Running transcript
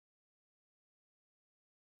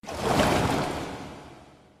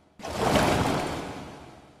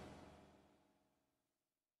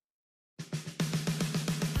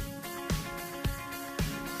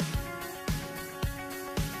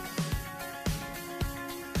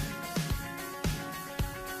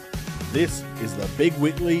This is the Big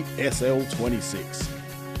Whitley SL26.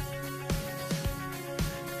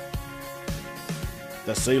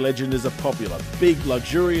 The Sea Legend is a popular, big,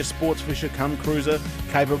 luxurious sports fisher cum cruiser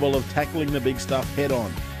capable of tackling the big stuff head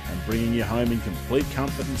on and bringing you home in complete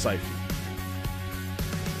comfort and safety.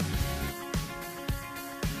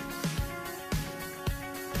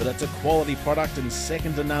 But it's a quality product and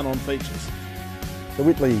second to none on features. The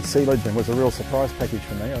Whitley Sea Legend was a real surprise package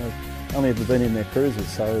for me. I've only ever been in their cruises,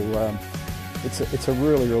 so it's a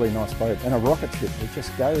really nice boat, and a rocket ship. It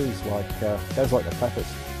just goes like the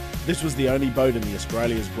clappers. This was the only boat in the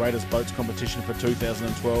Australia's Greatest Boats competition for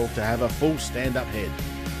 2012 to have a full stand-up head.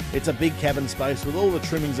 It's a big cabin space with all the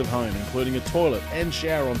trimmings of home, including a toilet and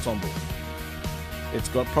shower ensemble. It's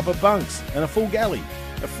got proper bunks and a full galley,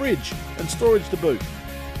 a fridge and storage to boot.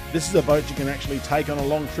 This is a boat you can actually take on a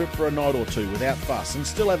long trip for a night or two without fuss and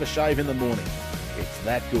still have a shave in the morning. It's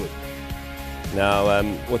that good. Now,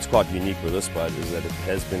 what's quite unique with this boat is that it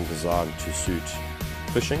has been designed to suit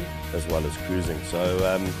fishing as well as cruising. So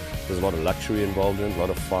there's a lot of luxury involved in it, a lot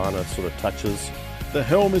of finer sort of touches. The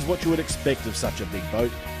helm is what you would expect of such a big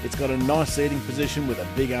boat. It's got a nice seating position with a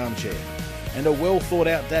big armchair and a well thought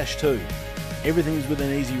out dash too. Everything's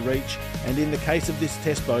within easy reach, and in the case of this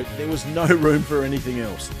test boat, there was no room for anything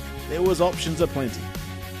else. There was options aplenty.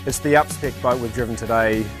 It's the up-spec boat we've driven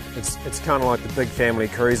today. It's kind of like the big family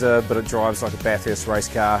cruiser, but it drives like a Bathurst race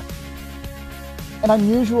car. An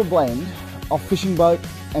unusual blend of fishing boat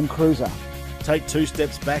and cruiser. Take 2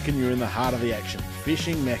 steps back and you're in the heart of the action.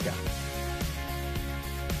 Fishing Mecca.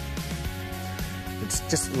 It's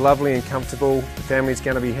just lovely and comfortable. The family's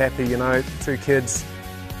going to be happy, you know, 2 kids,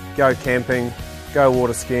 go camping, go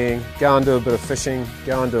water skiing, go and do a bit of fishing,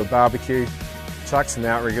 go and do a barbecue, chuck some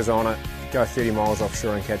outriggers on it, go 30 miles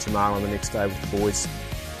offshore and catch a marlin the next day with the boys.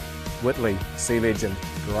 Whitley, Sea Legend,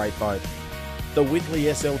 great boat. The Whitley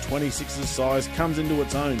SL26's size comes into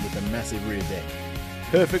its own with a massive rear deck.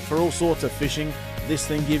 Perfect for all sorts of fishing, this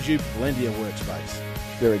thing gives you plenty of workspace.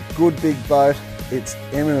 They're a good big boat. It's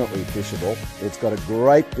eminently fishable. It's got a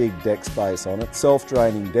great big deck space on it,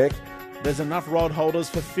 self-draining deck. There's enough rod holders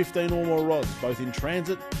for 15 or more rods, both in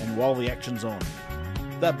transit and while the action's on.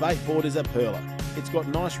 The bait board is a pearler. It's got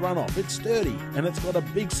nice runoff, it's sturdy, and it's got a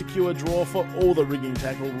big secure drawer for all the rigging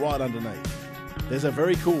tackle right underneath. There's a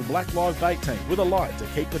very cool black live bait tank with a light to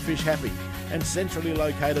keep the fish happy, and centrally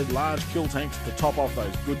located large kill tanks to top off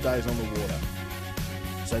those good days on the water.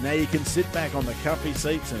 So now you can sit back on the comfy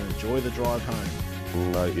seats and enjoy the drive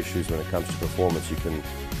home. No issues when it comes to performance. You can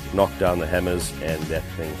knock down the hammers and that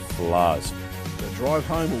thing flies. The drive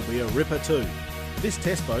home will be a ripper too. This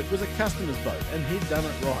test boat was a customer's boat and he'd done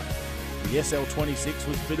it right. The SL26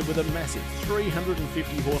 was fitted with a massive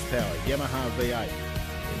 350 horsepower Yamaha V8.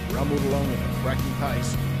 It rumbled along at a cracking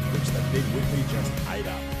pace, which the big Whitley just ate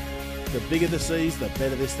up. The bigger the seas, the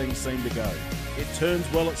better this thing seemed to go. It turns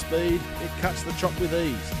well at speed, it cuts the chop with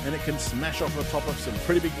ease, and it can smash off the top of some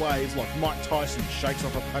pretty big waves like Mike Tyson shakes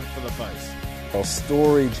off a punch for the face. Well,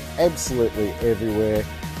 storage absolutely everywhere,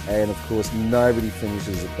 and of course nobody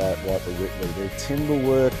finishes a boat like the Whitley. Their timber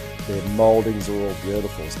work, their mouldings are all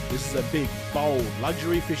beautiful. This is a big, bold,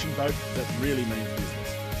 luxury fishing boat that really means business.